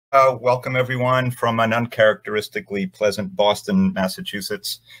Welcome everyone from an uncharacteristically pleasant Boston,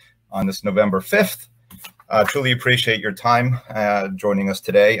 Massachusetts on this November 5th. Truly appreciate your time joining us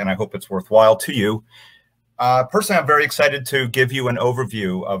today, and I hope it's worthwhile to you. Personally, I'm very excited to give you an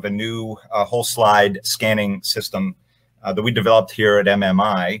overview of a new whole slide scanning system that we developed here at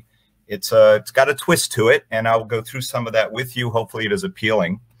MMI. It's got a twist to it, and I'll go through some of that with you. Hopefully it is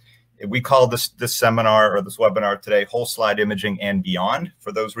appealing. We call this seminar or this webinar today Whole Slide Imaging and Beyond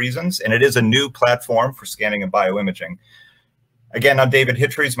for those reasons. And it is a new platform for scanning and bioimaging. Again, I'm David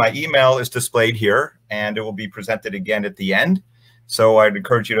Hitcheries. My email is displayed here, and it will be presented again at the end. So I'd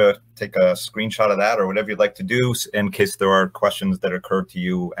encourage you to take a screenshot of that or whatever you'd like to do in case there are questions that occur to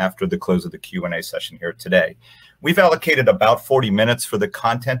you after the close of the Q&A session here today. We've allocated about 40 minutes for the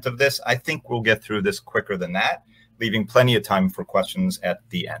content of this. I think we'll get through this quicker than that, leaving plenty of time for questions at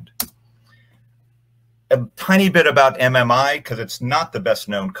the end. A tiny bit about MMI, because it's not the best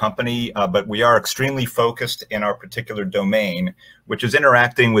known company, but we are extremely focused in our particular domain, which is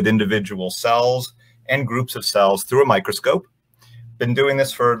interacting with individual cells and groups of cells through a microscope. Been doing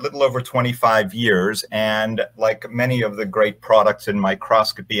this for a little over 25 years, and like many of the great products in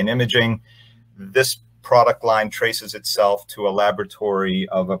microscopy and imaging, this product line traces itself to a laboratory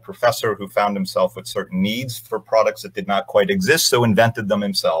of a professor who found himself with certain needs for products that did not quite exist, so invented them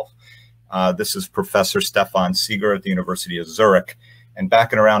himself. This is Professor Stefan Seeger at the University of Zurich. And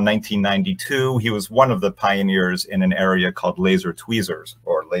back in around 1992, he was one of the pioneers in an area called laser tweezers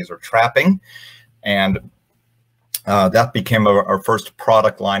or laser trapping. And that became our first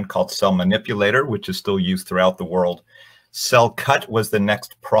product line called Cell Manipulator, which is still used throughout the world. Cell Cut was the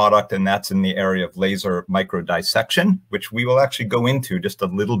next product, and that's in the area of laser microdissection, which we will actually go into just a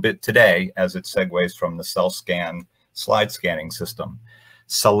little bit today as it segues from the CellScan slide scanning system.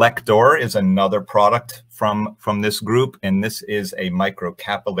 Selector is another product from this group, and this is a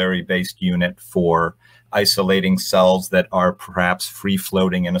microcapillary-based unit for isolating cells that are perhaps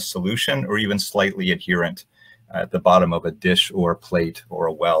free-floating in a solution or even slightly adherent at the bottom of a dish or a plate or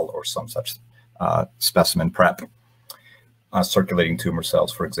a well or some such specimen prep. Circulating tumor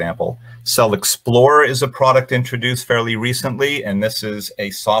cells, for example. Cell Explorer is a product introduced fairly recently, and this is a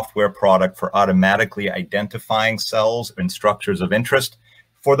software product for automatically identifying cells and structures of interest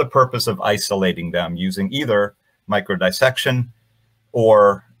for the purpose of isolating them using either microdissection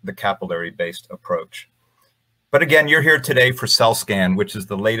or the capillary-based approach. But again, you're here today for CellScan, which is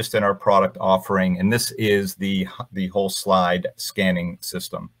the latest in our product offering, and this is the whole slide scanning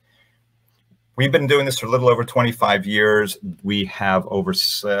system. We've been doing this for a little over 25 years. We have over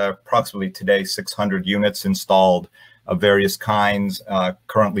approximately today 600 units installed of various kinds,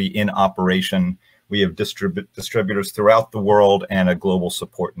 currently in operation. We have distributors throughout the world and a global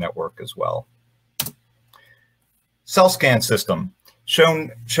support network as well. CellScan system,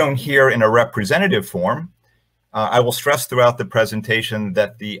 shown here in a representative form. I will stress throughout the presentation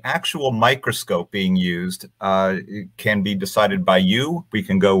that the actual microscope being used can be decided by you. We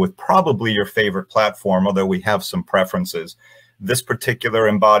can go with probably your favorite platform, although we have some preferences. This particular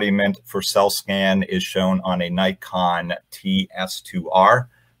embodiment for CellScan is shown on a Nikon TS2R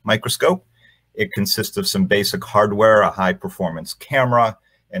microscope. It consists of some basic hardware, a high-performance camera,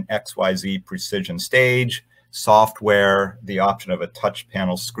 an XYZ precision stage, software, the option of a touch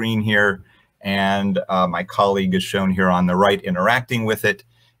panel screen here, and my colleague is shown here on the right interacting with it.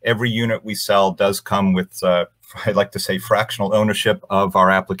 Every unit we sell does come with, I'd like to say, fractional ownership of our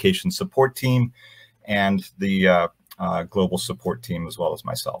application support team and the global support team, as well as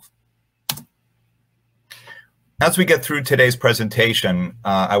myself. As we get through today's presentation,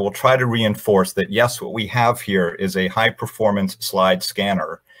 I will try to reinforce that, yes, what we have here is a high-performance slide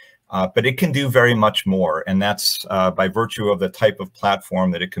scanner, but it can do very much more, and that's by virtue of the type of platform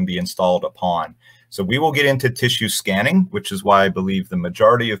that it can be installed upon. So we will get into tissue scanning, which is why I believe the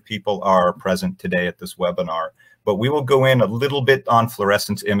majority of people are present today at this webinar, but we will go in a little bit on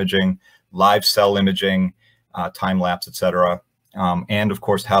fluorescence imaging, live cell imaging, time-lapse, etc., and of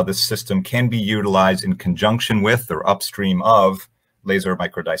course how this system can be utilized in conjunction with or upstream of laser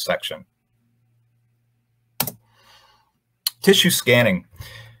microdissection. Tissue scanning.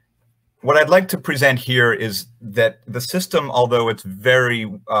 What I'd like to present here is that the system, although it's very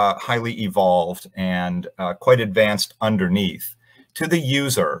highly evolved and quite advanced underneath, to the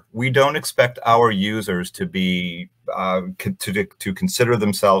user, we don't expect our users to be to consider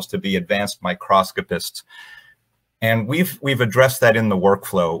themselves to be advanced microscopists. And we've addressed that in the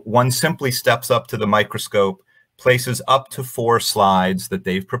workflow. One simply steps up to the microscope, places up to 4 slides that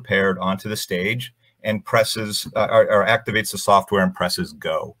they've prepared onto the stage, and presses or activates the software and presses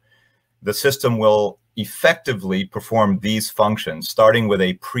go. The system will effectively perform these functions, starting with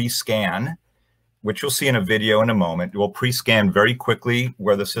a pre-scan, which you'll see in a video in a moment. It will pre-scan very quickly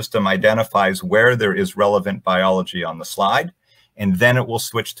where the system identifies where there is relevant biology on the slide, and then it will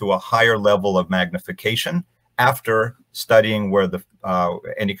switch to a higher level of magnification after studying where the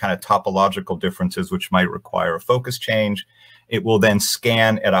any kind of topological differences which might require a focus change. It will then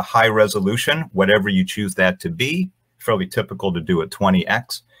scan at a high resolution, whatever you choose that to be, fairly typical to do at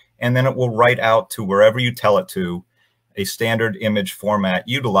 20x, and then it will write out to wherever you tell it to a standard image format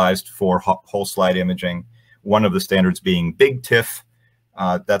utilized for whole slide imaging, one of the standards being Big TIFF.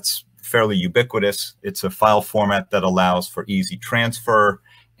 That's fairly ubiquitous. It's a file format that allows for easy transfer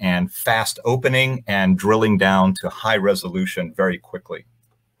and fast opening and drilling down to high resolution very quickly.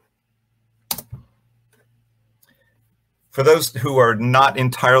 For those who are not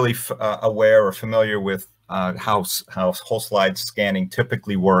entirely aware or familiar with how whole slide scanning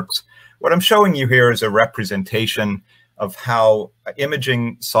typically works, what I'm showing you here is a representation of how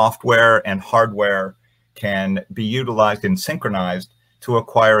imaging software and hardware can be utilized and synchronized to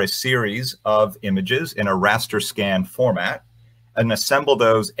acquire a series of images in a raster scan format and assemble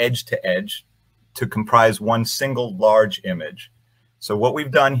those edge to edge to comprise one single large image. So what we've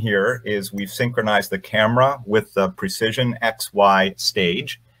done here is we've synchronized the camera with the precision XY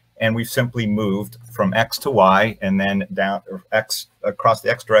stage, and we've simply moved from X to Y and then down X across the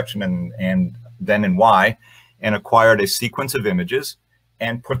X direction and then in Y, and acquired a sequence of images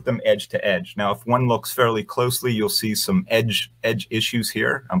and put them edge to edge. Now, if one looks fairly closely, you'll see some edge issues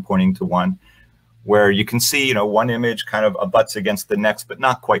here. I'm pointing to one where you can see, one image kind of abuts against the next, but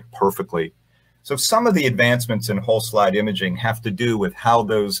not quite perfectly. So some of the advancements in whole slide imaging have to do with how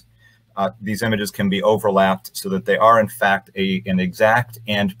these images can be overlapped so that they are in fact an exact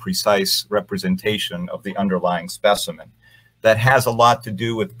and precise representation of the underlying specimen. That has a lot to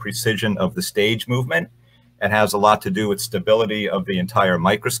do with precision of the stage movement. It has a lot to do with stability of the entire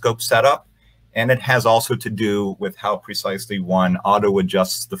microscope setup. And it has also to do with how precisely one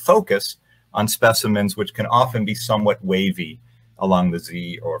auto-adjusts the focus on specimens, which can often be somewhat wavy along the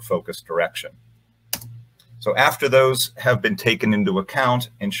Z or focus direction. So after those have been taken into account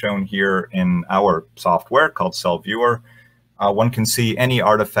and shown here in our software called CellViewer, one can see any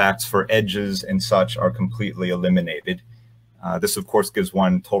artifacts for edges and such are completely eliminated. This, of course, gives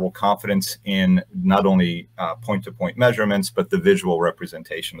one total confidence in not only point-to-point measurements, but the visual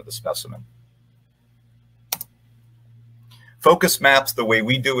representation of the specimen. Focus maps, the way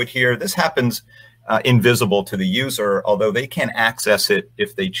we do it here, this happens invisible to the user, although they can access it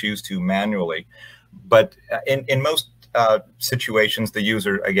if they choose to manually. But in most situations, the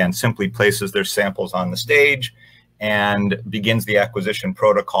user, again, simply places their samples on the stage and begins the acquisition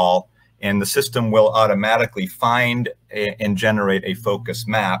protocol, and the system will automatically find and generate a focus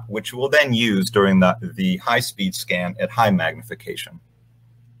map, which we'll then use during the high-speed scan at high magnification.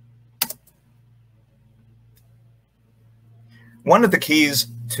 One of the keys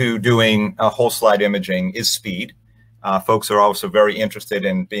to doing whole slide imaging is speed. Folks are also very interested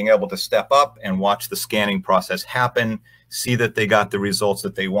in being able to step up and watch the scanning process happen, see that they got the results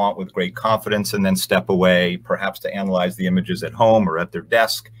that they want with great confidence, and then step away, perhaps to analyze the images at home or at their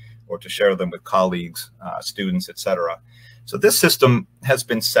desk, or to share them with colleagues, students, etc. So this system has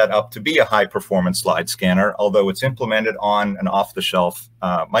been set up to be a high-performance slide scanner, although it's implemented on an off-the-shelf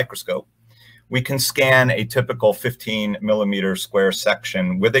microscope. We can scan a typical 15mm square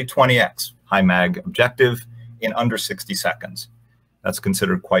section with a 20x high mag objective in under 60 seconds. That's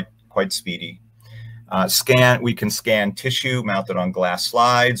considered quite speedy. We can scan tissue mounted on glass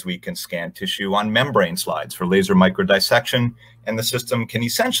slides. We can scan tissue on membrane slides for laser microdissection. And the system can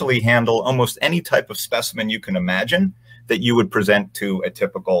essentially handle almost any type of specimen you can imagine that you would present to a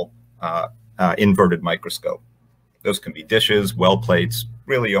typical inverted microscope. Those can be dishes, well plates,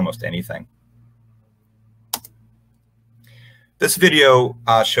 really almost anything. This video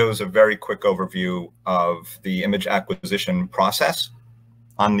shows a very quick overview of the image acquisition process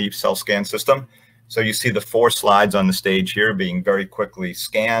on the CellScan system. So you see the 4 slides on the stage here being very quickly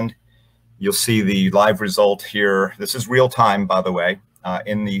scanned. You'll see the live result here. This is real time, by the way,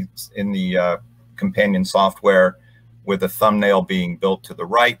 in the companion software, with a thumbnail being built to the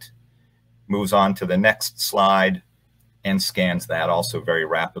right, moves on to the next slide, and scans that also very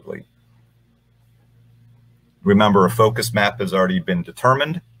rapidly. Remember, a focus map has already been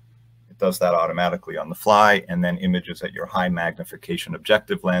determined. It does that automatically on the fly, and then images at your high magnification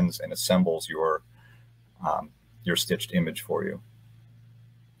objective lens and assembles your stitched image for you.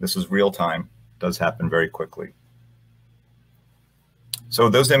 This is real time, does happen very quickly. So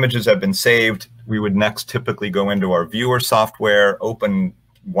those images have been saved. We would next typically go into our viewer software, open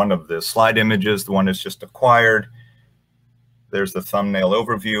one of the slide images. The one is just acquired. There's the thumbnail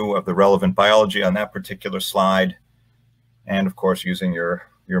overview of the relevant biology on that particular slide. And of course, using your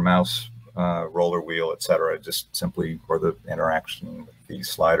mouse, roller wheel, etc., just simply, or the interaction with the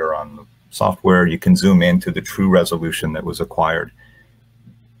slider on the software, you can zoom into the true resolution that was acquired.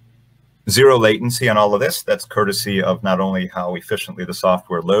 Zero latency on all of this. That's courtesy of not only how efficiently the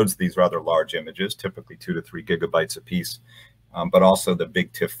software loads these rather large images, typically 2 to 3 gigabytes a piece, but also the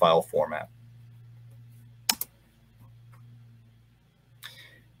big TIFF file format.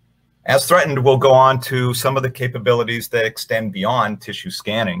 As threatened, we'll go on to some of the capabilities that extend beyond tissue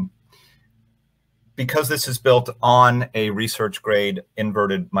scanning. Because this is built on a research-grade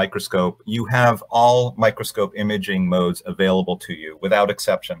inverted microscope, you have all microscope imaging modes available to you without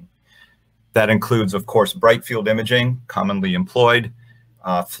exception. That includes, of course, bright field imaging, commonly employed,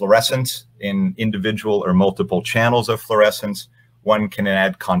 fluorescence in individual or multiple channels of fluorescence. One can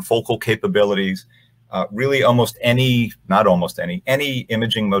add confocal capabilities. Really almost any, not almost any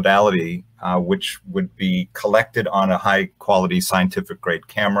imaging modality which would be collected on a high-quality scientific-grade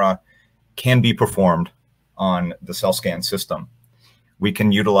camera can be performed on the CellScan system. We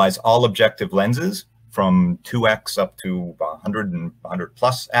can utilize all objective lenses from 2x up to 100 and 100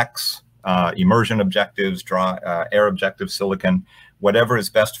 plus x, immersion objectives, air objective, silicon, whatever is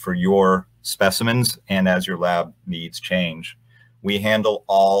best for your specimens and as your lab needs change. We handle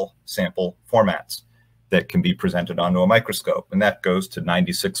all sample formats that can be presented onto a microscope, and that goes to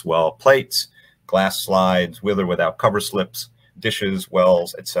 96 well plates, glass slides, with or without cover slips, dishes,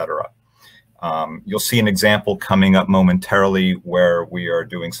 wells, etc. You'll see an example coming up momentarily where we are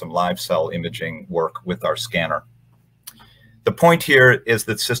doing some live cell imaging work with our scanner. The point here is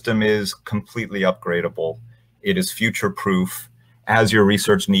that system is completely upgradable. It is future-proof. As your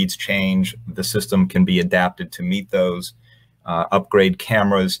research needs change, the system can be adapted to meet those. Upgrade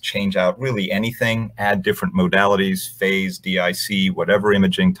cameras, change out really anything, add different modalities, phase, DIC, whatever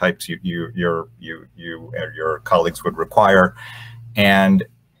imaging types you or your colleagues would require. And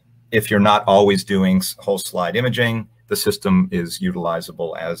if you're not always doing whole slide imaging, the system is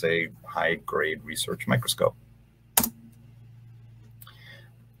utilizable as a high-grade research microscope.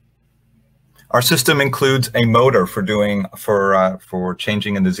 Our system includes a motor for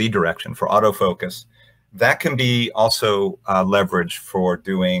changing in the Z direction, for autofocus. That can be also leveraged for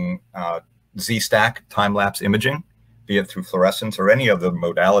doing Z-stack time-lapse imaging, be it through fluorescence or any of the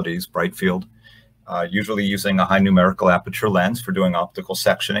modalities, bright field. Usually using a high numerical aperture lens for doing optical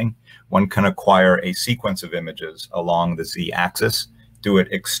sectioning. One can acquire a sequence of images along the Z-axis, do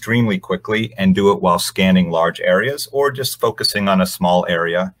it extremely quickly, and do it while scanning large areas or just focusing on a small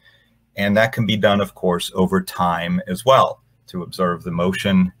area. And that can be done, of course, over time as well, to observe the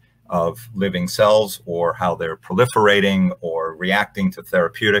motion of living cells or how they're proliferating or reacting to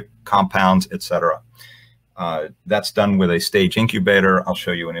therapeutic compounds, etc. That's done with a stage incubator. I'll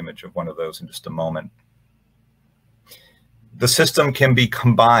show you an image of one of those in just a moment. The system can be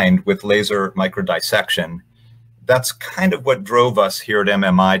combined with laser microdissection. That's kind of what drove us here at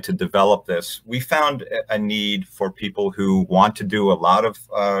MMI to develop this. We found a need for people who want to do a lot of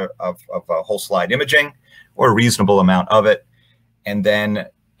whole slide imaging, or a reasonable amount of it, and then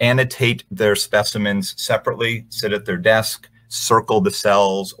annotate their specimens separately, sit at their desk, circle the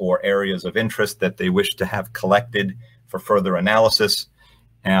cells or areas of interest that they wish to have collected for further analysis,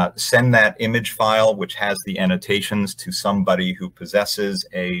 send that image file, which has the annotations, to somebody who possesses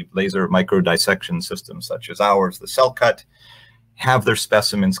a laser microdissection system such as ours, the CellCut, have their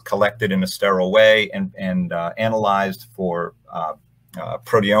specimens collected in a sterile way and analyzed for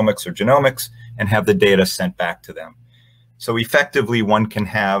proteomics or genomics, and have the data sent back to them. So effectively, one can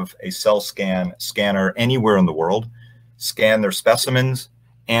have a CellScan scanner anywhere in the world, scan their specimens,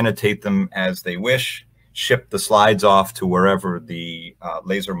 annotate them as they wish, ship the slides off to wherever the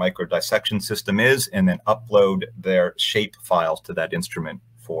laser microdissection system is, and then upload their shape files to that instrument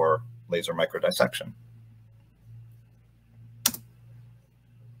for laser microdissection.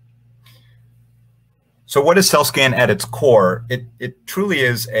 So what is CellScan at its core? It truly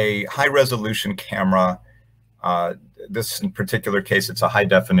is a high-resolution camera. This in particular case, it's a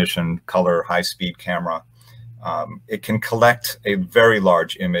high-definition color, high-speed camera. It can collect a very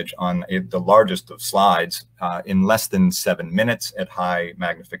large image on the largest of slides in less than 7 minutes at high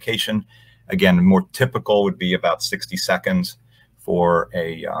magnification. Again, more typical would be about 60 seconds for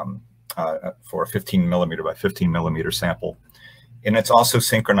a 15 millimeter by 15 millimeter sample. And it's also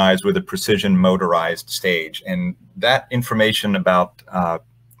synchronized with a precision motorized stage. And that information about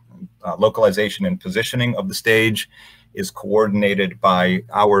localization and positioning of the stage is coordinated by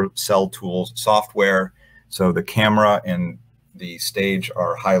our CellTools software. So the camera and the stage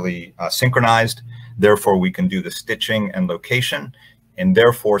are highly synchronized. Therefore, we can do the stitching and location, and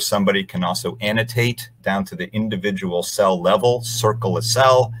therefore somebody can also annotate down to the individual cell level, circle a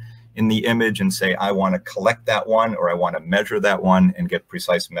cell in the image and say, I want to collect that one, or I want to measure that one, and get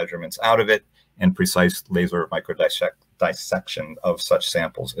precise measurements out of it and precise laser microdissection of such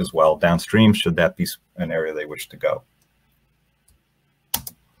samples as well downstream, should that be an area they wish to go.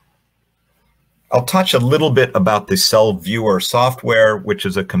 I'll touch a little bit about the Cell Viewer software, which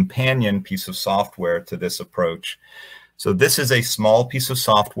is a companion piece of software to this approach. So this is a small piece of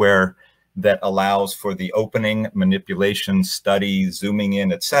software that allows for the opening, manipulation, study, zooming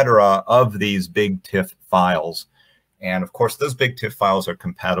in, etc., of these big TIFF files. And of course, those big TIFF files are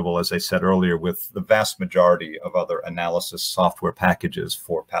compatible, as I said earlier, with the vast majority of other analysis software packages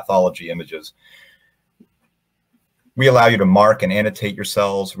for pathology images. We allow you to mark and annotate your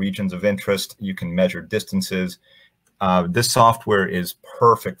cells, regions of interest. You can measure distances. This software is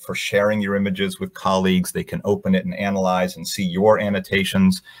perfect for sharing your images with colleagues. They can open it and analyze and see your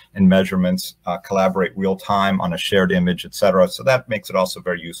annotations and measurements, collaborate real time on a shared image, etc. So that makes it also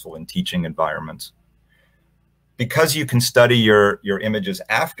very useful in teaching environments. Because you can study your images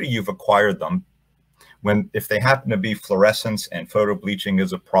after you've acquired them, if they happen to be fluorescence and photo bleaching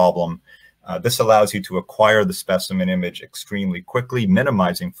is a problem, this allows you to acquire the specimen image extremely quickly,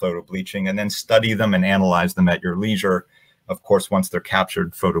 minimizing photo bleaching, and then study them and analyze them at your leisure. Of course, once they're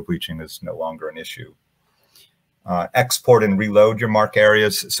captured, photo bleaching is no longer an issue. Export and reload your mark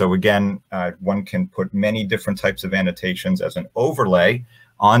areas. So again, one can put many different types of annotations as an overlay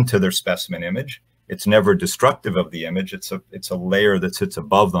onto their specimen image. It's never destructive of the image. It's a layer that sits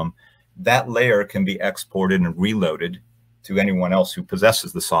above them. That layer can be exported and reloaded to anyone else who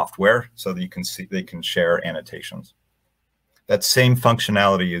possesses the software, so that you can see, they can share annotations. That same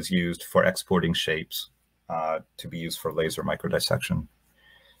functionality is used for exporting shapes to be used for laser microdissection.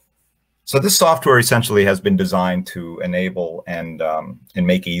 So this software essentially has been designed to enable and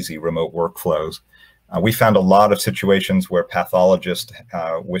make easy remote workflows. We found a lot of situations where pathologists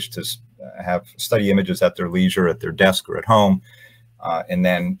wish to study images at their leisure, at their desk or at home, and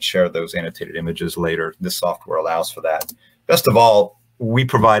then share those annotated images later. This software allows for that. Best of all, we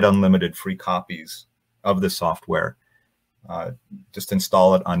provide unlimited free copies of the software. Just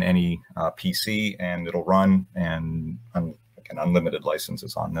install it on any PC and it'll run, and again, unlimited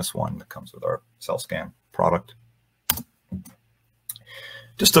licenses on this one that comes with our CellScan product.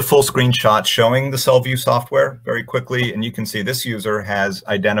 Just a full screenshot showing the CellView software very quickly, and you can see this user has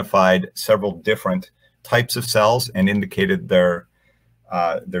identified several different types of cells and indicated their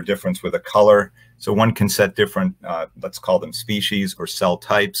difference with a color. So one can set different, let's call them species or cell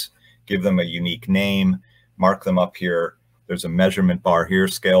types, give them a unique name, mark them up here. There's a measurement bar here,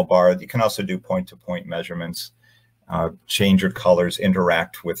 scale bar. You can also do point-to-point measurements, change your colors,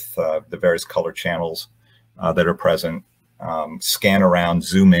 interact with the various color channels that are present, scan around,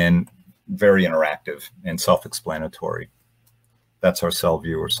 zoom in, very interactive and self-explanatory. That's our Cell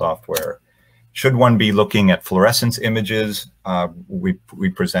Viewer software. Should one be looking at fluorescence images, we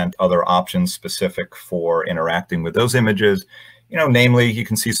present other options specific for interacting with those images. Namely, you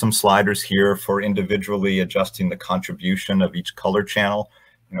can see some sliders here for individually adjusting the contribution of each color channel.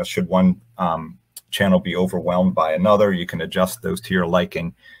 Should one channel be overwhelmed by another, you can adjust those to your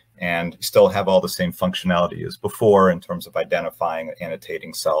liking and still have all the same functionality as before in terms of identifying and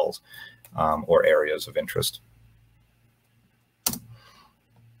annotating cells or areas of interest.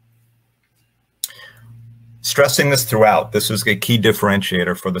 Stressing this throughout, this is a key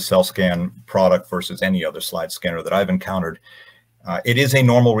differentiator for the CellScan product versus any other slide scanner that I've encountered. It is a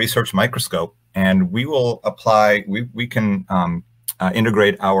normal research microscope, and we will apply, we can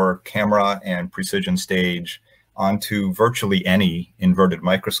integrate our camera and precision stage onto virtually any inverted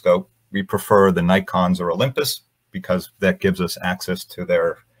microscope. We prefer the Nikons or Olympus because that gives us access to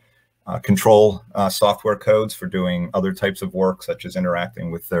their control software codes for doing other types of work, such as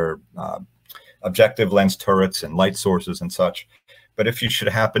interacting with their objective lens turrets and light sources and such. But if you should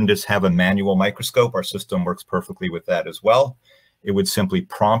happen to have a manual microscope, our system works perfectly with that as well. It would simply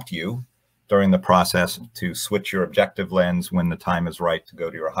prompt you during the process to switch your objective lens when the time is right to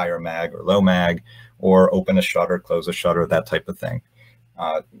go to your higher mag or low mag, or open a shutter, close a shutter, that type of thing.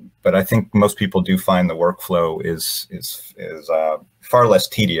 But I think most people do find the workflow is far less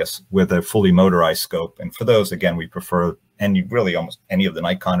tedious with a fully motorized scope. And for those, again, we prefer really almost any of the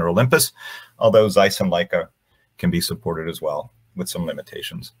Nikon or Olympus, although Zeiss and Leica can be supported as well with some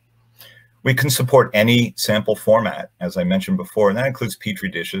limitations. We can support any sample format, as I mentioned before, and that includes Petri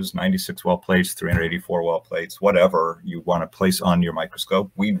dishes, 96 well plates, 384 well plates, whatever you want to place on your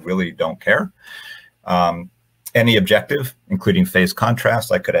microscope. We really don't care. Any objective, including phase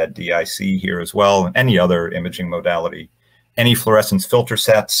contrast. I could add DIC here as well, and any other imaging modality. Any fluorescence filter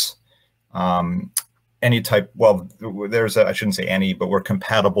sets, any type, well, I shouldn't say any, but we're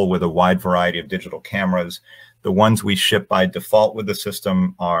compatible with a wide variety of digital cameras. The ones we ship by default with the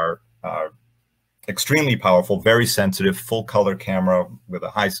system are extremely powerful, very sensitive, full color camera with a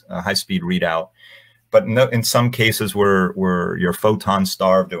high speed readout. But in some cases where you're photon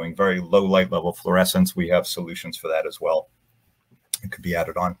starved, doing very low light level fluorescence, we have solutions for that as well. It could be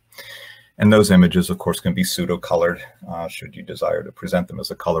added on. And those images, of course, can be pseudo-colored should you desire to present them as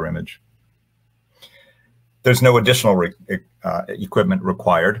a color image. There's no additional equipment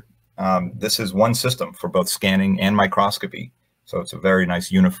required. This is one system for both scanning and microscopy. So it's a very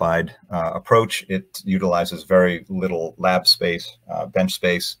nice unified approach. It utilizes very little lab space, bench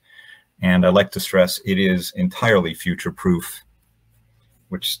space. And I like to stress it is entirely future-proof,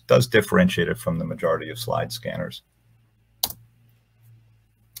 which does differentiate it from the majority of slide scanners.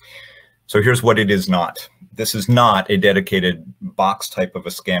 So here's what it is not. This is not a dedicated box type of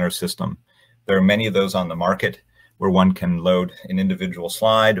a scanner system. There are many of those on the market where one can load an individual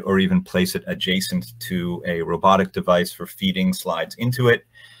slide or even place it adjacent to a robotic device for feeding slides into it.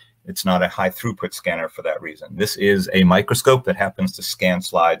 It's not a high throughput scanner for that reason. This is a microscope that happens to scan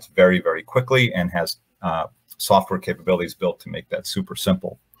slides very, very quickly and has software capabilities built to make that super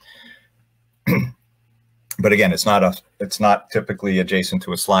simple. But again, it's not typically adjacent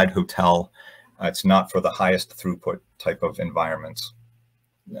to a slide hotel. It's not for the highest throughput type of environments.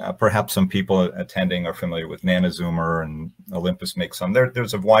 Perhaps some people attending are familiar with NanoZoomer, and Olympus makes some.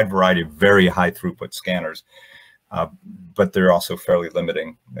 There's a wide variety of very high throughput scanners. But they're also fairly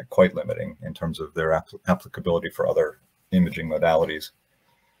limiting, quite limiting in terms of their applicability for other imaging modalities.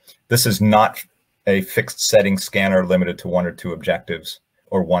 This is not a fixed setting scanner limited to one or two objectives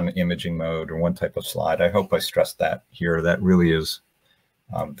or one imaging mode or one type of slide. I hope I stressed that here. That really is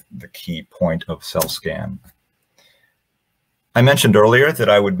the key point of CellScan. I mentioned earlier that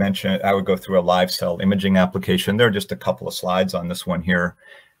I would go through a live cell imaging application. There are just a couple of slides on this one here.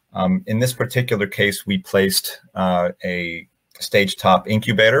 In this particular case, we placed a stage top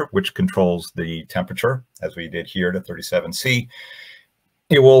incubator, which controls the temperature, as we did here to 37°C.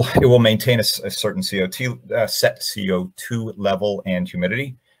 It will maintain a certain set CO2 level and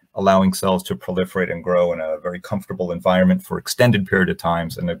humidity, allowing cells to proliferate and grow in a very comfortable environment for extended period of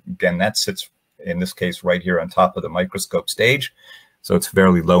times. And again, that sits, in this case, right here on top of the microscope stage. So it's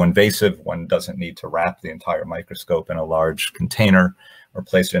fairly low invasive. One doesn't need to wrap the entire microscope in a large container or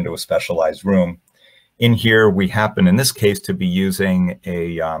place it into a specialized room. In here, we happen, in this case, to be using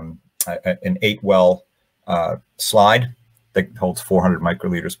an 8-well slide that holds 400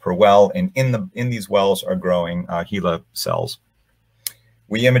 microliters per well. And in these wells are growing HeLa cells.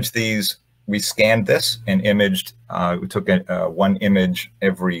 We imaged these, we scanned this and imaged, we took one image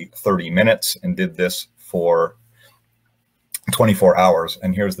every 30 minutes and did this for 24 hours.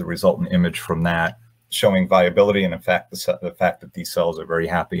 And here's the resultant image from that, showing viability and, in fact, the fact that these cells are very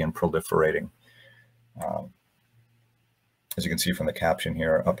happy and proliferating. As you can see from the caption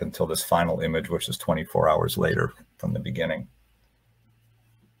here, up until this final image, which is 24 hours later from the beginning.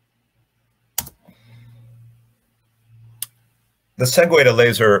 The segue to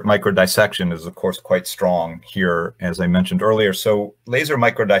laser microdissection is, of course, quite strong here, as I mentioned earlier. So laser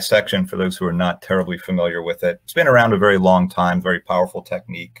microdissection, for those who are not terribly familiar with it, it's been around a very long time, very powerful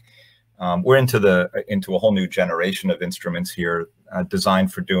technique. We're into a whole new generation of instruments here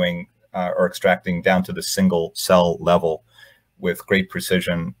designed for doing or extracting down to the single cell level with great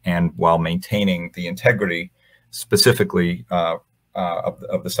precision, and while maintaining the integrity specifically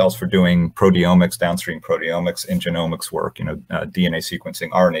of the cells for doing proteomics, downstream proteomics, and genomics work, DNA sequencing,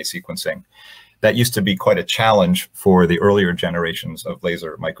 RNA sequencing. That used to be quite a challenge for the earlier generations of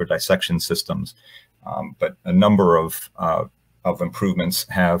laser microdissection systems, but a number of improvements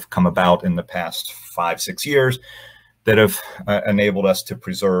have come about in the past 5-6 years that have enabled us to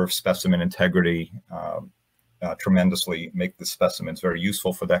preserve specimen integrity tremendously, make the specimens very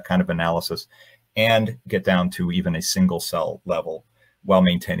useful for that kind of analysis, and get down to even a single cell level while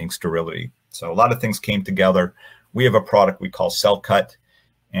maintaining sterility. So a lot of things came together. We have a product we call CellCut,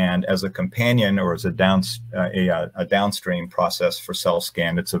 and as a companion or as a downstream process for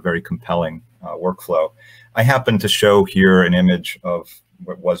CellScan, it's a very compelling workflow. I happen to show here an image of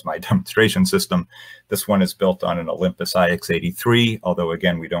what was my demonstration system. This one is built on an Olympus iX83, although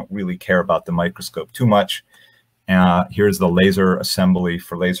again, we don't really care about the microscope too much. Here's the laser assembly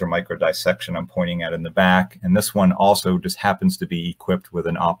for laser microdissection I'm pointing at in the back. And this one also just happens to be equipped with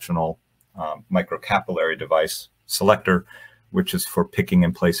an optional microcapillary device selector which is for picking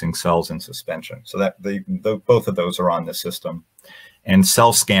and placing cells in suspension. So that both of those are on the system. And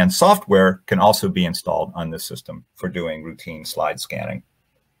CellScan software can also be installed on this system for doing routine slide scanning.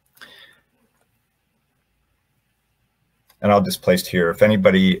 And I'll just place here, if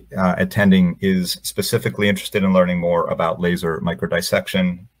anybody attending is specifically interested in learning more about laser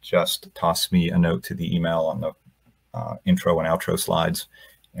microdissection, just toss me a note to the email on the intro and outro slides,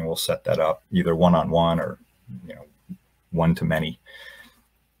 and we'll set that up either one-on-one or one-to-many.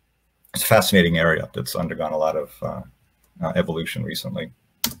 It's a fascinating area that's undergone a lot of evolution recently.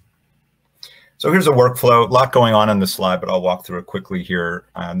 So here's a workflow, a lot going on this slide, but I'll walk through it quickly here.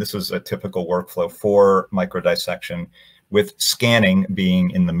 This is a typical workflow for microdissection, with scanning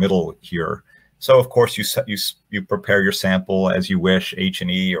being in the middle here. So of course you prepare your sample as you wish,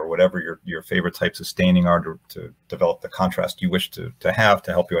 H&E or whatever your favorite types of staining are to develop the contrast you wish to have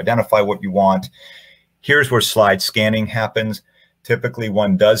to help you identify what you want. Here's where slide scanning happens. Typically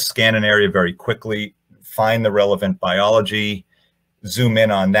one does scan an area very quickly, find the relevant biology, zoom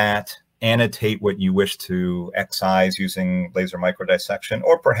in on that, annotate what you wish to excise using laser microdissection,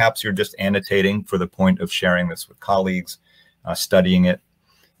 or perhaps you're just annotating for the point of sharing this with colleagues, studying it.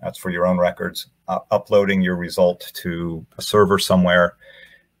 That's for your own records, uploading your result to a server somewhere.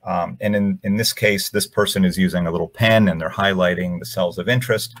 And in this case, this person is using a little pen and they're highlighting the cells of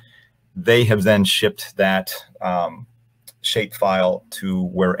interest. They have then shipped that shape file to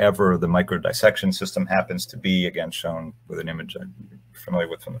wherever the microdissection system happens to be, again, shown with an image I'm familiar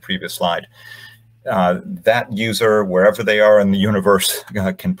with from the previous slide. That user, wherever they are in the universe,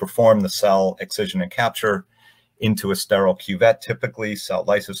 can perform the cell excision and capture into a sterile cuvette. Typically, cell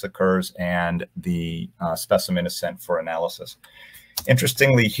lysis occurs and the specimen is sent for analysis.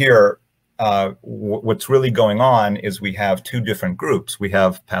 Interestingly here, what's really going on is we have two different groups. We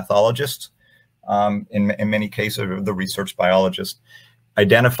have pathologists, in many cases, the research biologist,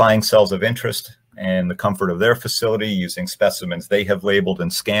 identifying cells of interest in the comfort of their facility using specimens they have labeled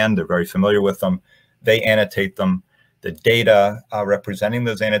and scanned. They're very familiar with them. They annotate them. The data representing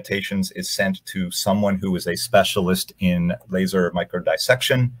those annotations is sent to someone who is a specialist in laser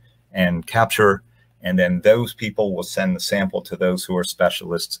microdissection and capture, and then those people will send the sample to those who are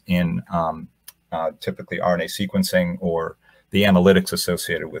specialists in typically RNA sequencing or the analytics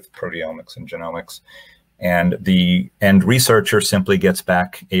associated with proteomics and genomics. And the end researcher simply gets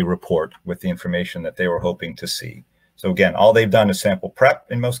back a report with the information that they were hoping to see. So again, all they've done is sample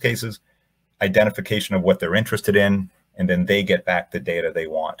prep in most cases, identification of what they're interested in, and then they get back the data they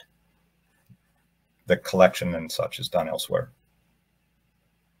want. The collection and such is done elsewhere.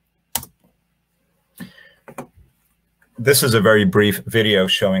 This is a very brief video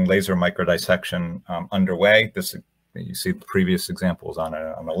showing laser microdissection underway. You see the previous examples on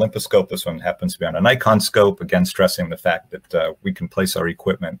an Olympuscope. This one happens to be on a Nikon scope, again stressing the fact that we can place our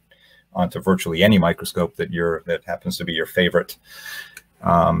equipment onto virtually any microscope that happens to be your favorite.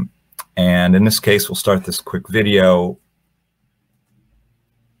 And in this case, we'll start this quick video.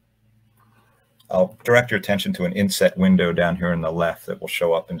 I'll direct your attention to an inset window down here on the left that will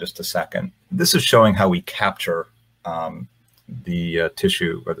show up in just a second. This is showing how we capture the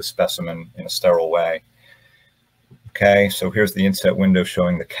tissue or the specimen in a sterile way. Okay, so here's the inset window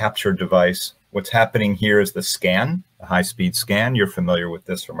showing the capture device. What's happening here is the scan, the high-speed scan. You're familiar with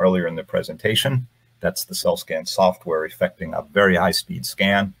this from earlier in the presentation. That's the CellScan software effecting a very high-speed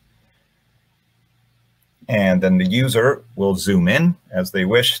scan. And then the user will zoom in as they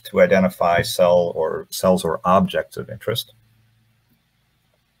wish to identify cells or objects of interest.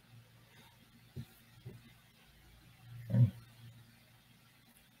 Okay.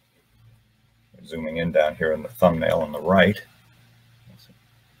 Zooming in down here in the thumbnail on the right.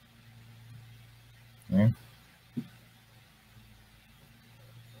 Okay.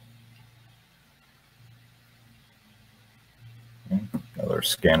 Okay. Another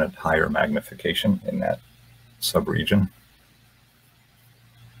scan at higher magnification in that subregion.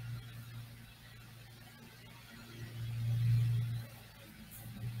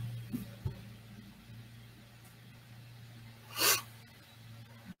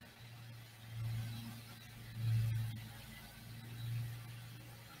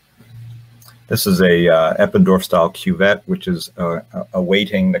 This is a Eppendorf style cuvette, which is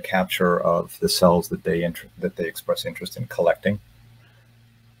awaiting the capture of the cells that they express interest in collecting.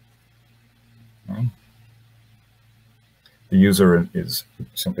 Okay. The user is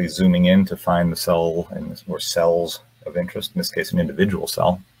simply zooming in to find the cell or cells of interest, in this case, an individual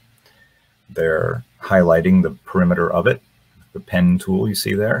cell. They're highlighting the perimeter of it, the pen tool you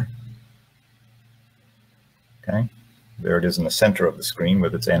see there. Okay, there it is in the center of the screen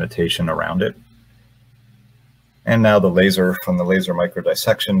with its annotation around it. And now the laser from the laser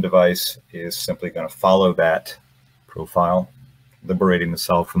microdissection device is simply going to follow that profile, liberating the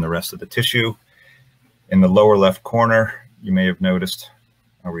cell from the rest of the tissue. In the lower left corner, you may have noticed,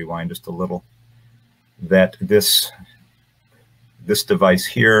 I'll rewind just a little, that this device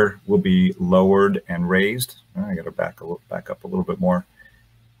here will be lowered and raised. I got to back up a little bit more.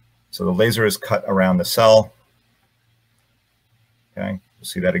 So the laser is cut around the cell. Okay, you'll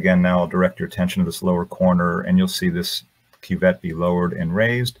see that again now. I'll direct your attention to this lower corner, and you'll see this cuvette be lowered and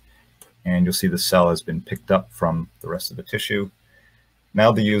raised, and you'll see the cell has been picked up from the rest of the tissue.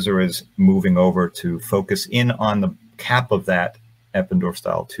 Now the user is moving over to focus in on the cap of that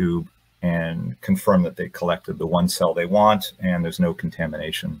Eppendorf-style tube and confirm that they collected the one cell they want and there's no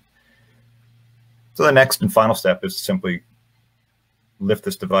contamination. So the next and final step is simply lift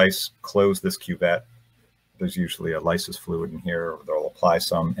this device, close this cuvette. There's usually a lysis fluid in here, they'll apply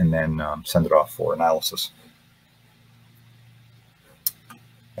some, and then send it off for analysis.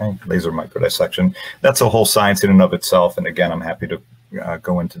 Okay, laser microdissection. That's a whole science in and of itself, and again, I'm happy to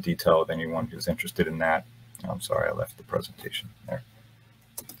go into detail with anyone who's interested in that. I'm sorry, I left the presentation there.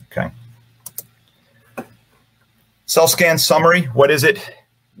 Okay. CellScan summary, what is it?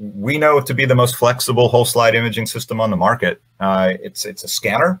 We know it to be the most flexible whole slide imaging system on the market. It's a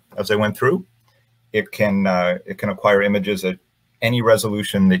scanner, as I went through. It can acquire images at any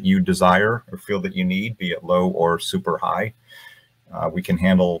resolution that you desire or feel that you need, be it low or super high. We can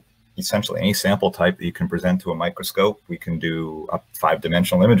handle essentially any sample type that you can present to a microscope. We can do up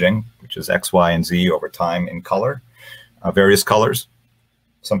 5-dimensional imaging, which is X, Y, and Z over time in color, various colors.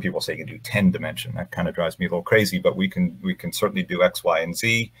 Some people say you can do 10-dimension. That kind of drives me a little crazy, but we can certainly do X, Y, and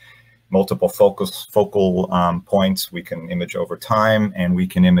Z. Multiple focal points. We can image over time, and we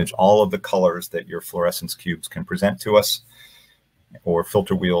can image all of the colors that your fluorescence cubes can present to us, or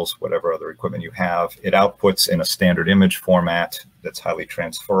filter wheels, whatever other equipment you have. It outputs in a standard image format that's highly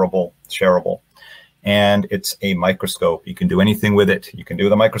transferable, shareable, and it's a microscope. You can do anything with it. You can do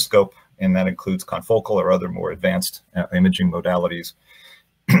the microscope, and that includes confocal or other more advanced imaging modalities.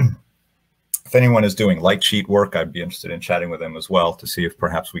 If anyone is doing light sheet work, I'd be interested in chatting with them as well to see if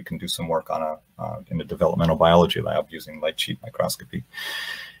perhaps we can do some work on in a developmental biology lab using light sheet microscopy.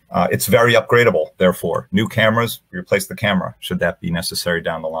 It's very upgradable, therefore. New cameras, replace the camera, should that be necessary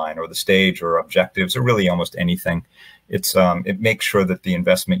down the line, or the stage, or objectives, or really almost anything. It makes sure that the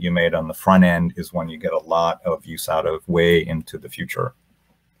investment you made on the front end is one you get a lot of use out of way into the future.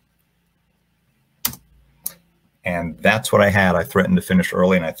 And that's what I had. I threatened to finish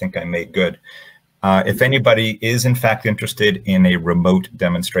early, and I think I made good. If anybody is in fact interested in a remote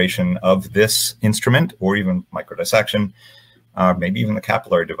demonstration of this instrument, or even microdissection, maybe even the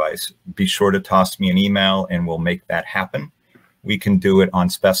capillary device, be sure to toss me an email and we'll make that happen. We can do it on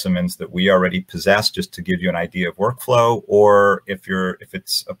specimens that we already possess, just to give you an idea of workflow, or if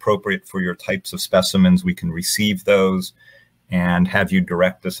it's appropriate for your types of specimens, we can receive those and have you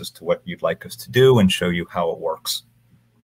direct us as to what you'd like us to do and show you how it works.